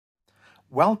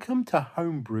Welcome to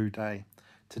Homebrew Day.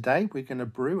 Today we're going to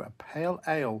brew a pale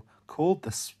ale called the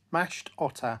SMaSH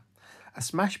Otter. A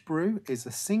SMaSH brew is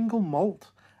a single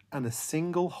malt and a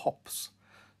single hops.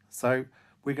 So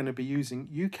we're going to be using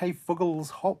UK Fuggled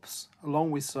hops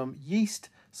along with some yeast,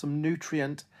 some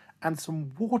nutrient and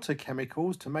some water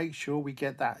chemicals to make sure we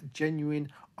get that genuine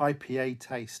IPA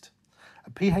taste.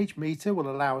 A pH meter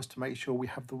will allow us to make sure we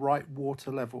have the right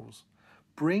water levels.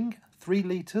 Bring 3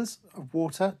 litres of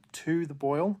water to the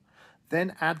boil,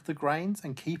 then add the grains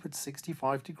and keep at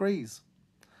 65 degrees.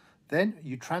 Then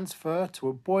you transfer to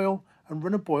a boil and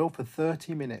run a boil for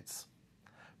 30 minutes.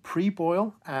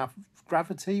 Pre-boil, our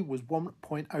gravity was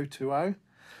 1.020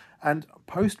 and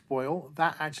post-boil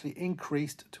that actually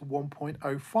increased to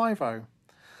 1.050.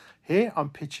 Here I'm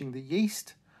pitching the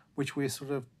yeast, which we're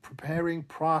sort of preparing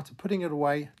prior to putting it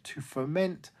away to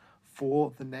ferment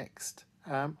for the next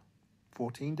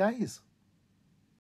 14 days.